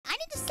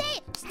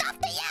stuff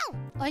to you!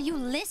 Are you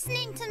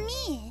listening to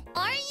me?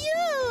 Are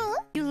you?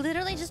 You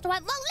literally just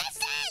went, well,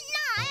 listen!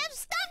 No, I have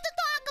stuff to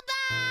talk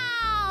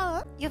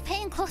about! You're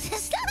paying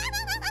close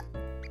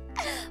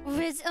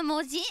Riz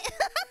emoji.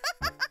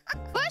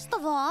 First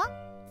of all,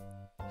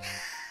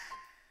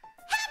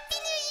 Happy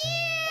New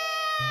Year!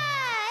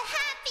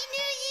 Happy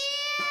New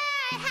Year!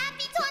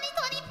 Happy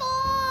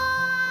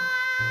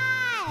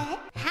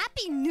 2024!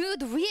 Happy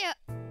Nude Year!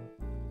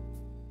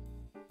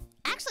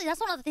 Actually, that's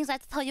one of the things I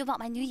have to tell you about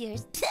my New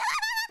Year's.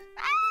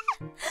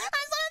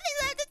 That's one of the things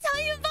I have to tell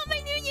you about my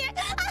New Year.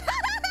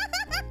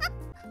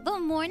 The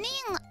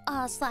morning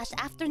slash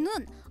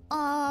afternoon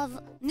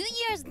of New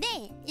Year's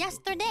Day,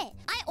 yesterday,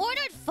 I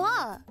ordered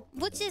pho,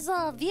 which is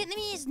a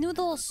Vietnamese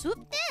noodle soup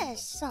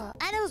dish.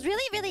 And it was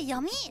really, really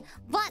yummy.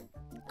 But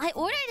I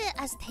ordered it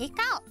as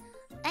takeout.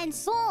 And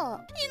so,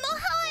 you know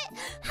how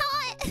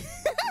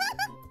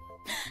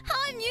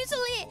I'm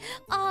usually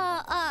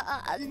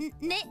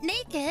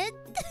naked.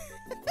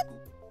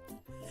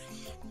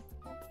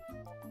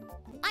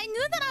 I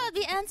knew that I would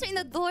be answering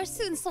the door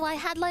soon, so I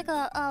had like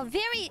a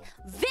very,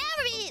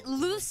 very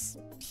loose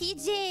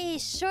PJ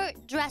shirt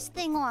dress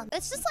thing on.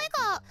 It's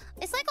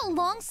like a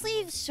long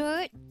sleeve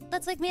shirt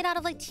that's like made out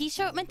of like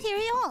t-shirt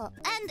material,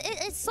 and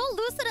it's so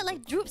loose that it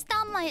like droops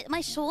down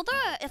my shoulder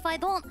if I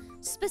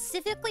don't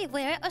specifically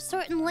wear it a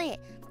certain way.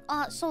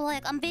 So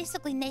like I'm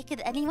basically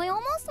naked anyway,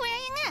 almost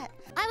wearing it.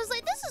 I was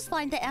like, this is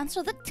fine to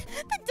answer the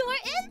door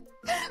in,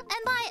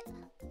 and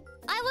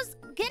I was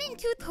getting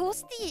too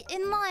toasty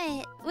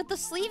with the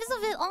sleeves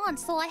of it on,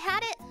 so I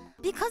had it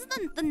because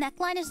the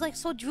neckline is like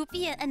so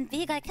droopy and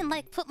big. I can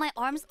like put my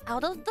arms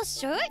out of the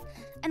shirt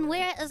and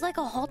wear it as like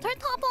a halter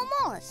top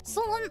almost.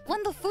 So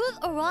when the food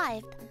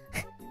arrived,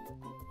 I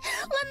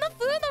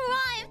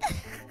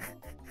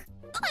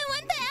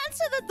went to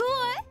answer the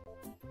door.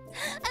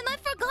 And I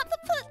forgot to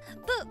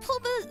pull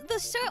the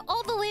shirt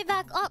all the way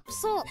back up.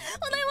 So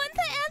when I went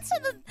to answer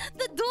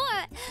the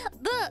door,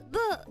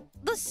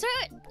 the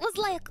shirt was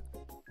like,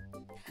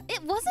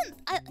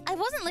 I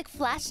wasn't like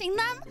flashing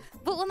them,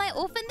 but when I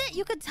opened it,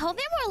 you could tell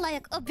they were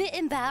like a bit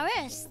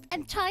embarrassed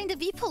and trying to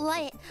be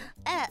polite.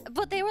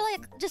 But they were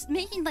like just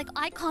making like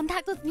eye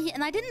contact with me,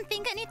 and I didn't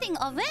think anything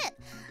of it.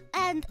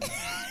 And and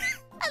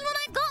when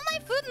I got my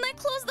food and I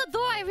closed the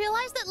door, I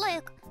realized that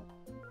like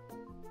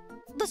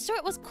the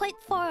shirt was quite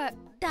far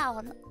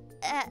down.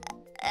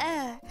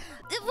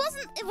 It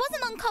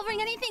wasn't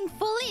uncovering anything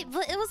fully,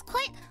 but it was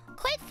quite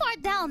far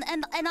down,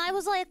 and I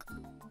was like,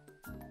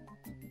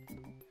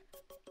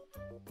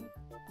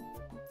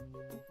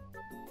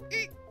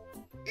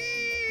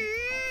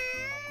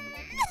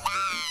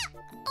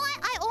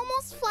 I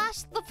almost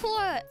flashed the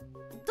poor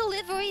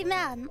delivery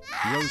man.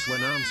 Rose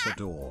when answer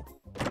door.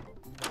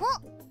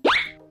 Well,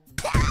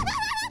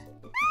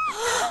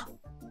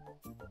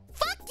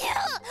 fuck you!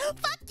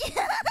 Fuck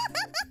you!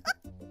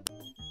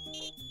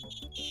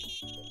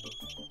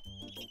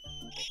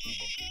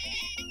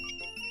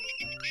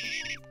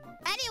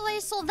 Anyway,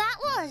 so that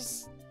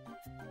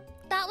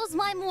was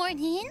my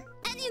morning.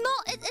 And you know,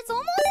 it's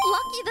almost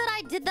lucky that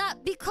I did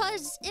that,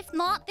 because if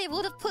not, they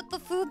would have put the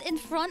food in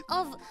front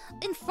of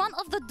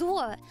the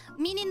door.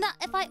 Meaning that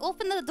if I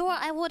opened the door,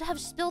 I would have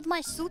spilled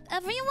my soup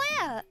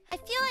everywhere. I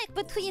feel like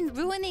between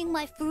ruining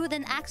my food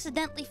and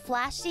accidentally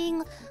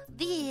flashing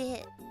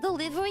the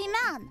delivery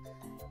man,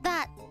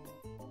 that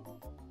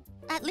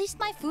at least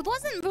my food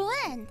wasn't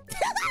ruined.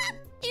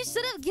 You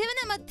should have given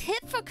him a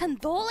tip for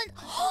condolence.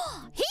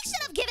 He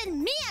should have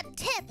given me a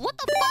tip. What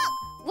the fuck?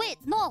 Wait,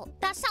 no,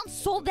 that sounds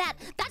so bad.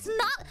 That's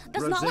not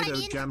what I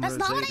mean. That's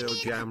not what I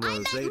mean. I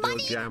meant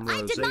money.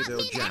 I did not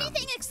mean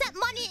anything except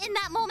money in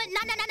that moment. No.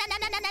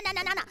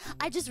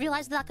 I just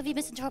realized that could be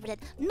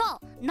misinterpreted. No,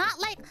 not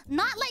like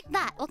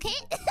that, okay?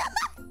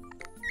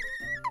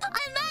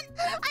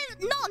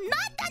 No,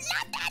 not that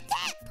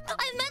tip.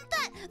 I meant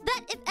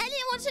that if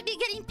anyone should be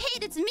getting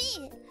paid, it's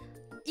me.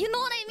 You know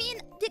what I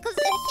mean? Because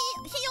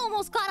he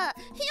almost got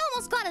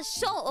a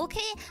show,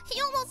 okay?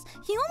 He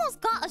almost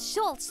got a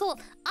show, so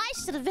I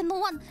should have been the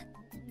one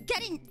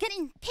getting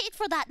paid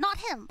for that, not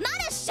him.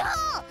 Not a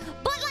show,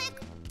 but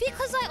like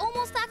because I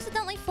almost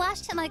accidentally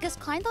flashed him, I guess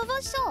kind of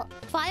a show.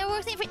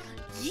 Fireworks ain't free.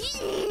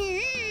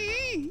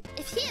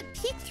 If he had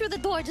peeked through the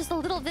door just a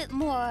little bit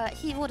more,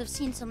 he would have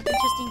seen some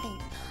interesting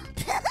things.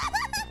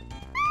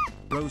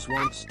 Rose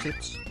wants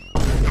tips.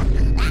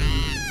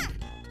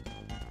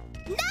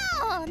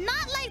 No,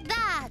 not like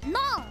that.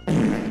 No.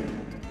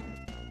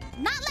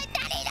 Not like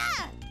that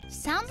either.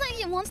 Sounds like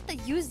he wants to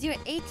use your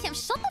ATM.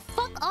 Shut the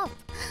fuck up.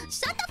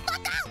 Shut the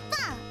fuck up.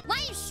 Why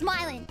are you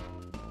smiling?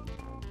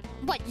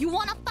 What, you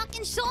want a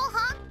fucking show,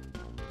 huh?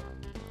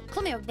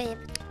 Come here, babe.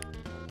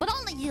 But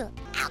only you.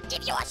 I'll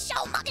give you a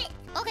show, muggy.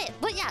 Okay,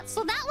 but yeah,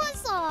 so that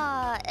was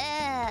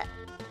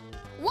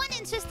one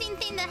interesting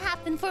thing that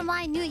happened for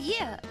my new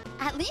year.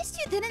 At least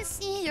you didn't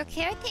see your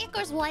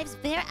caretaker's wife's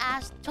bare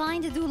ass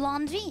trying to do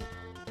laundry.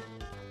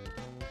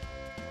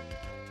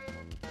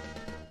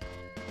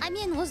 I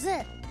mean, was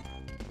it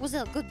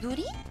a good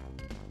booty?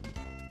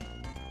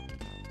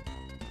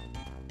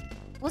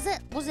 Was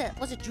it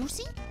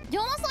juicy? You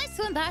almost like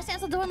too embarrassed to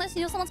answer the door unless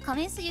you know someone's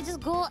coming, so you just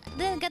go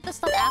then get the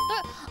stuff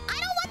after. I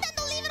don't want them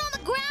to leave it on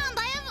the ground.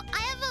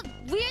 I have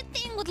a weird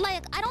thing with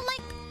like I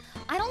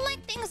don't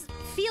like things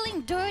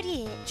feeling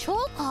dirty.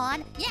 Choke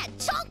on? Yeah,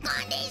 choke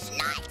on these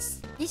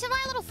nuts. You should buy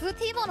a little food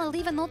table and I'll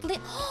leave a note. Wait,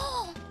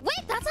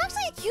 that's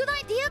actually a cute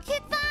idea,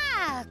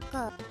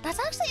 Kickback. That's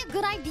actually a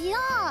good idea.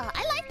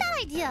 I like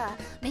that idea.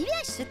 Maybe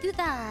I should do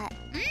that.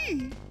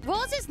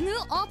 Rose's new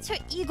alter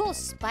ego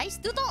Spice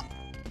Doodle.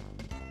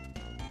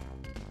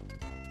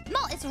 No,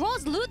 it's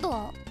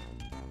Rosedoodle.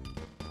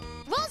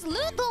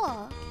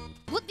 Rosedoodle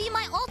would be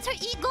my alter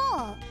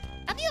ego.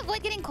 How do you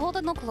avoid getting cold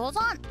with no clothes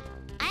on?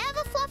 I have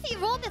a fluffy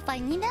robe if I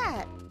need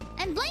that.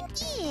 And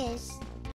blankies.